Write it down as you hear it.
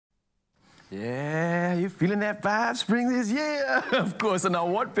Yeah, you feeling that vibe? Spring is yeah, of course. And now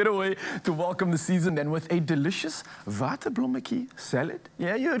what better way to welcome the season than with a delicious Waterblommetjie salad?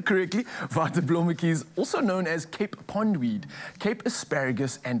 Yeah, you heard correctly. Waterblommetjie is also known as Cape pondweed, Cape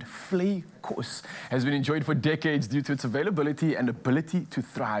asparagus, and vleekoos. Has been enjoyed for decades due to its availability and ability to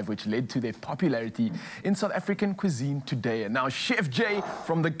thrive, which led to their popularity in South African cuisine today. And now Chef Jay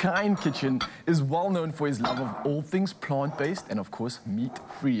from the Kind Kitchen is well known for his love of all things plant-based and of course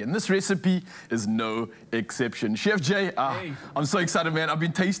meat-free. And this recipe is no exception. Chef Jay, Hey. I'm so excited, man. I've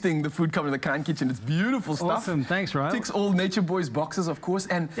been tasting the food coming to the Kind Kitchen. It's beautiful stuff. Awesome, thanks, Ryan. Ticks all Nature Boys boxes, of course.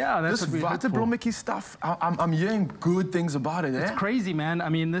 And Yeah, that's this what we hope for. Waterblommetjie stuff, I'm hearing good things about it. It's crazy, man. I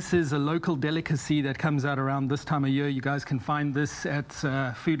mean, this is a local delicacy that comes out around this time of year. You guys can find this at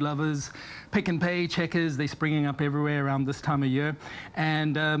Food Lovers, Pick and Pay, Checkers. They're springing up everywhere around this time of year.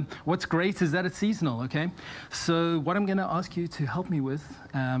 And what's great is that it's seasonal, okay? So what I'm going to ask you to help me with,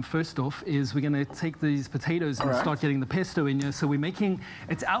 first off, is we're going to take these potatoes and start getting the pesto in here. So we're making,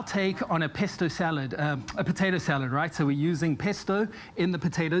 it's our take on a pesto salad, a potato salad, right? So we're using pesto in the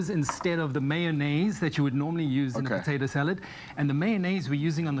potatoes instead of the mayonnaise that you would normally use in a potato salad. And the mayonnaise we're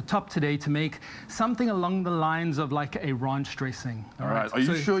using on the top today to make something along the lines of like a ranch dressing. All right. Are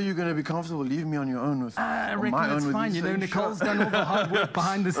you sure you're going to be comfortable leaving me on your own with I reckon it's fine. You know, Nicole's done all the hard work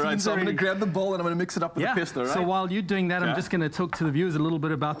behind the scenes. All right, so I'm going to already. grab the bowl and I'm going to mix it up with the pesto, right? So while you're doing that, I'm just going to talk to the viewers a little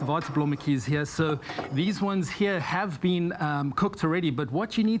bit about the Waterblommetjies here. So these ones here have been cooked already, but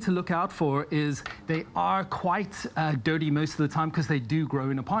what you need to look out for is they are quite dirty most of the time because they do grow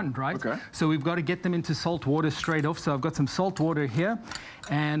in a pond, right? Okay. So we've got to get them into salt water straight off. So I've got some salt water here,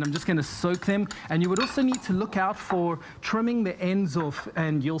 and I'm just going to soak them. And you would also need to look out for trimming the ends off,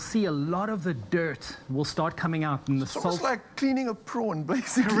 and you'll see a lot of the dirt will start coming out. And the It's salt, almost like cleaning a prawn,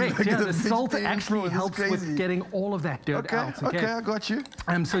 basically. correct, Like yeah, a the salt vegetarian actually prawn. It's helps with crazy. getting all of that dirt out. Okay, I got you.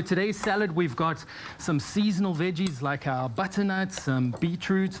 So today's salad, we've got some seasonal veggies like our butternuts, some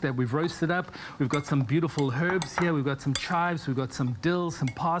beetroots that we've roasted up. We've got some beautiful herbs here. We've got some chives, we've got some dill, some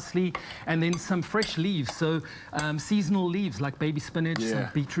parsley, and then some fresh leaves. So seasonal leaves like baby spinach, some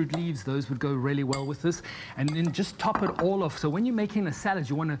beetroot leaves, those would go really well with this. And then just top it all off. So when you're making a salad,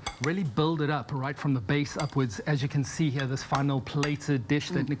 you want to really build it up right from the base upwards. As you can see here, this final plated dish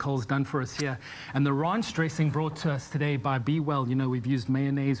that Nicole's done for us here. And the ranch dressing brought to us today by BWELL. You know, we've used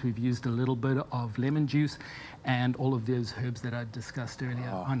mayonnaise, we've used a little bit of lemon juice, and all of those herbs that I discussed earlier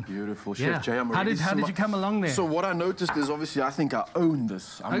on. Beautiful. Chef Jay, I'm How ready did you come along there? So what I noticed is obviously I think I own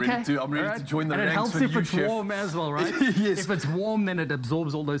this. I'm ready to join the and ranks it helps with if you, it's Chef. warm as well, right? Yes. If it's warm, then it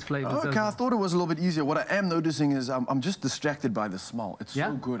absorbs all those flavors. Okay, I thought it was a little bit easier. What I am noticing is I'm just distracted by the smell. It's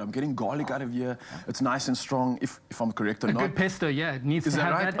so good. I'm getting garlic out of here. It's nice and strong, if I'm correct or a not. good pesto, yeah, it needs to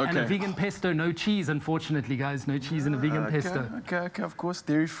have right? that. And a vegan pesto, no cheese, unfortunately, guys. No cheese in a vegan pesto. Okay, of course,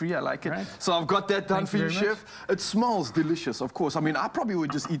 dairy-free, I like it. Right. So I've got that done for you, Thank you very Chef. It smells delicious, of course. I mean, I probably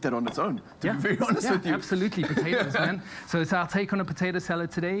would just eat that on its own, to be very honest with you. Absolutely, potatoes, man. So it's our take on a potato salad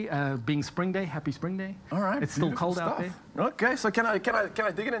today, being Spring Day. Happy Spring Day. All right, it's still cold out there. Okay, so can I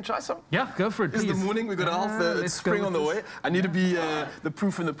dig in and try some? Yeah, go for it, please. It's the morning, we've got it's spring on the way. I need to be the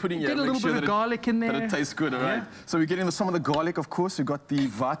proof in the pudding here. Get a little bit of garlic in there. That it tastes good, all right? So we're getting some of the garlic, of course. We've got the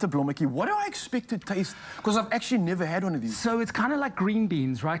Waterblommetjie. What do I expect to taste? Because I've actually never had one of these. So it's kind of like green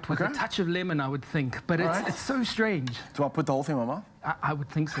beans, right? With a touch of lemon, I would think. But it's so strange. Do I put the whole thing in my mouth? I would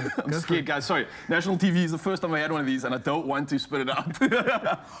think so. I'm scared, guys. Sorry. National TV is the first time I had one of these, and I don't want to spit it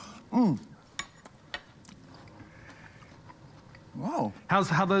out. Wow.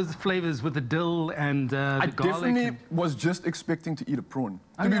 How those flavors with the dill and the I garlic? definitely was just expecting to eat a prawn.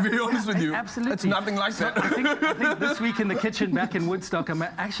 To be very honest with you. Absolutely. It's nothing like that. I think this week in the kitchen back in Woodstock, I'm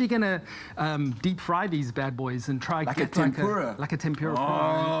actually going to deep fry these bad boys and try like a tempura. Like a tempura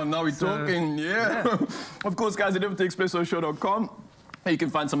prawn. Oh, now we're talking, yeah. Of course, guys, head over to expressoshow.com. You can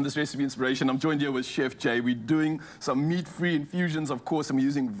find some of this recipe inspiration. I'm joined here with Chef Jay. We're doing some meat-free infusions, of course, and we're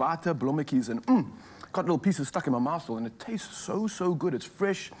using Waterblommetjies, and got little pieces stuck in my mouthful, and it tastes so good. It's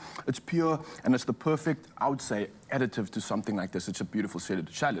fresh, it's pure, and it's the perfect, I would say, additive to something like this. It's a beautiful salad.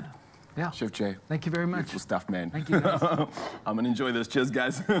 Yeah. Chef Jay. Thank you very much. Beautiful stuff, man. Thank you, guys. I'm going to enjoy this. Cheers,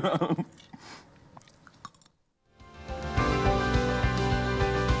 guys.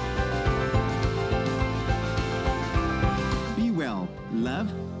 Be well.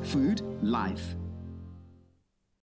 Love, food, life.